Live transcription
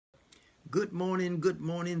Good morning, good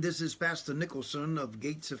morning. This is Pastor Nicholson of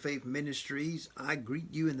Gates of Faith Ministries. I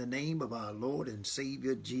greet you in the name of our Lord and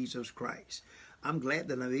Savior Jesus Christ. I'm glad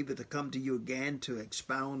that I'm able to come to you again to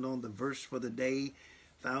expound on the verse for the day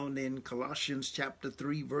found in Colossians chapter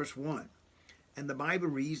 3, verse 1. And the Bible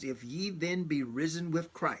reads, "If ye then be risen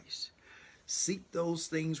with Christ, seek those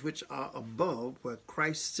things which are above, where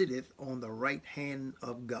Christ sitteth on the right hand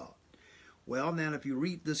of God." Well, now, if you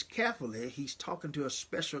read this carefully, he's talking to a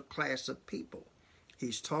special class of people.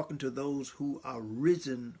 He's talking to those who are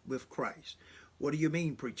risen with Christ. What do you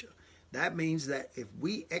mean, preacher? That means that if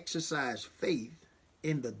we exercise faith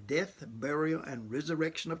in the death, burial, and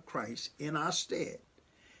resurrection of Christ in our stead,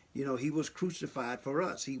 you know, he was crucified for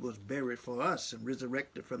us. He was buried for us and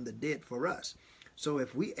resurrected from the dead for us. So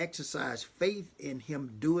if we exercise faith in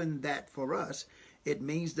him doing that for us, it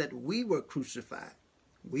means that we were crucified.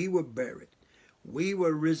 We were buried. We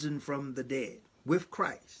were risen from the dead with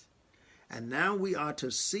Christ. And now we are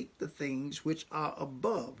to seek the things which are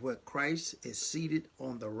above, where Christ is seated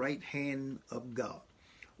on the right hand of God.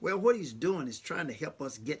 Well, what he's doing is trying to help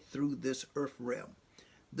us get through this earth realm.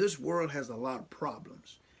 This world has a lot of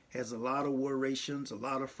problems, has a lot of worrations, a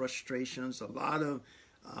lot of frustrations, a lot of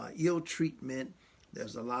ill treatment.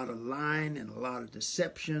 There's a lot of lying and a lot of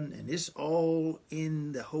deception, and it's all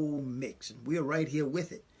in the whole mix, and we're right here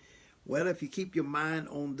with it. Well, if you keep your mind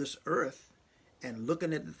on this earth and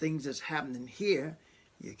looking at the things that's happening here,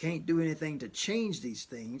 you can't do anything to change these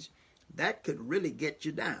things. That could really get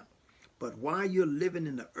you down. But while you're living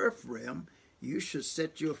in the earth realm, you should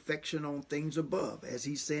set your affection on things above. As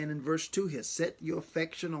he's saying in verse 2 here, set your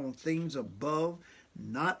affection on things above,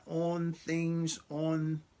 not on things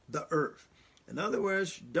on the earth. In other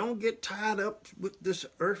words, don't get tied up with this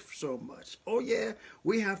earth so much. Oh yeah,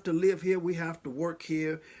 we have to live here, we have to work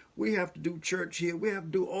here, we have to do church here, we have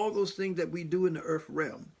to do all those things that we do in the earth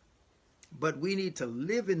realm. But we need to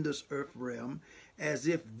live in this earth realm as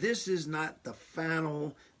if this is not the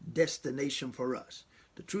final destination for us.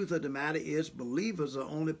 The truth of the matter is, believers are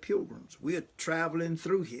only pilgrims. We're traveling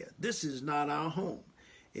through here. This is not our home.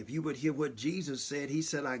 If you would hear what Jesus said, he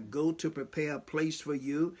said, "I go to prepare a place for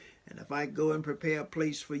you. And if I go and prepare a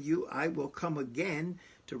place for you, I will come again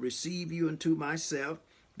to receive you unto myself,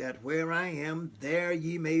 that where I am, there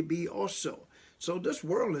ye may be also." So this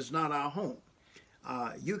world is not our home.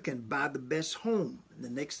 You can buy the best home. The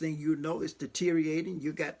next thing you know, it's deteriorating.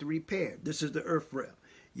 You got to repair. This is the earth realm.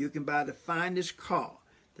 You can buy the finest car.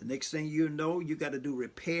 The next thing you know, you got to do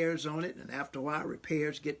repairs on it. And after a while,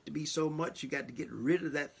 repairs get to be so much, you got to get rid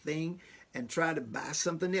of that thing and try to buy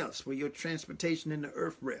something else for your transportation in the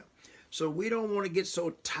earth realm. So we don't want to get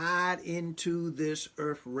so tied into this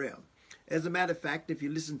earth realm. As a matter of fact, if you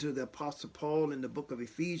listen to the Apostle Paul in the book of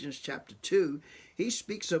Ephesians chapter 2, he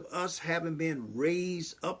speaks of us having been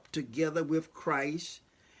raised up together with Christ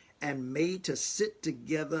and made to sit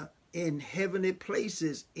together in heavenly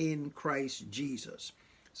places in Christ Jesus.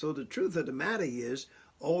 So the truth of the matter is,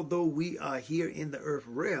 although we are here in the earth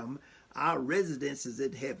realm, our residence is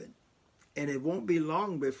in heaven. And it won't be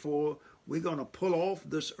long before we're going to pull off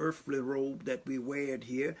this earthly robe that we wear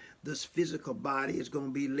here. This physical body is going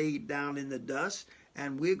to be laid down in the dust,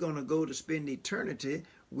 and we're going to go to spend eternity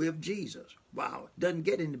with Jesus. Wow, doesn't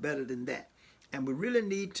get any better than that. And we really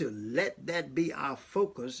need to let that be our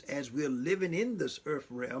focus as we're living in this earth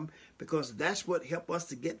realm, because that's what helps us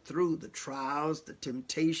to get through the trials, the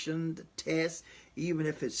temptation, the tests, even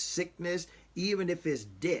if it's sickness, even if it's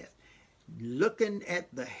death. Looking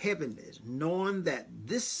at the heavenlies, knowing that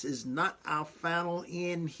this is not our final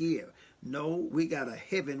end here. No, we got a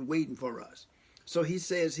heaven waiting for us. So he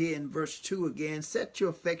says here in verse 2 again, set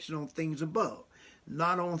your affection on things above,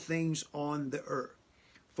 not on things on the earth.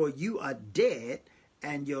 For you are dead,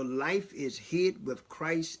 and your life is hid with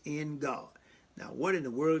Christ in God. Now, what in the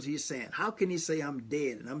world is he saying? How can he say I'm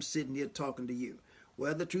dead and I'm sitting here talking to you?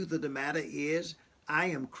 Well, the truth of the matter is, I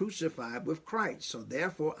am crucified with Christ, so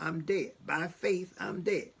therefore I'm dead. By faith, I'm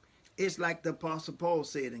dead. It's like the Apostle Paul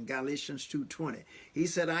said in Galatians 2:20. He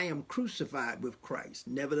said, "I am crucified with Christ.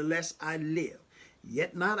 Nevertheless, I live.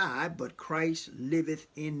 Yet not I, but Christ liveth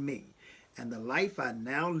in me. And the life I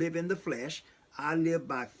now live in the flesh, I live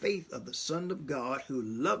by faith of the Son of God, who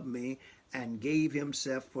loved me and gave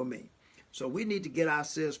himself for me." So we need to get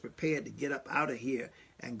ourselves prepared to get up out of here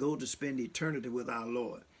and go to spend eternity with our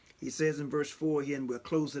Lord. He says in verse 4 here, and we'll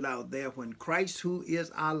close it out there, "When Christ, who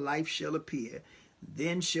is our life, shall appear,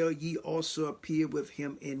 then shall ye also appear with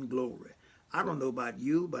him in glory." I don't know about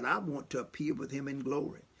you, but I want to appear with him in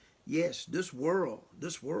glory. Yes, this world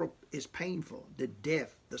is painful. The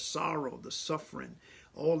death, the sorrow, the suffering,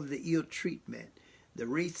 all of the ill treatment, the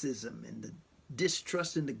racism and the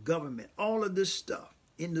distrusting the government, all of this stuff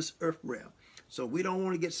in this earth realm. So we don't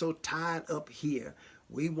want to get so tied up here.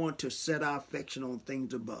 We want to set our affection on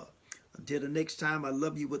things above. Until the next time, I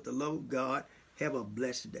love you with the love of God. Have a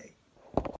blessed day.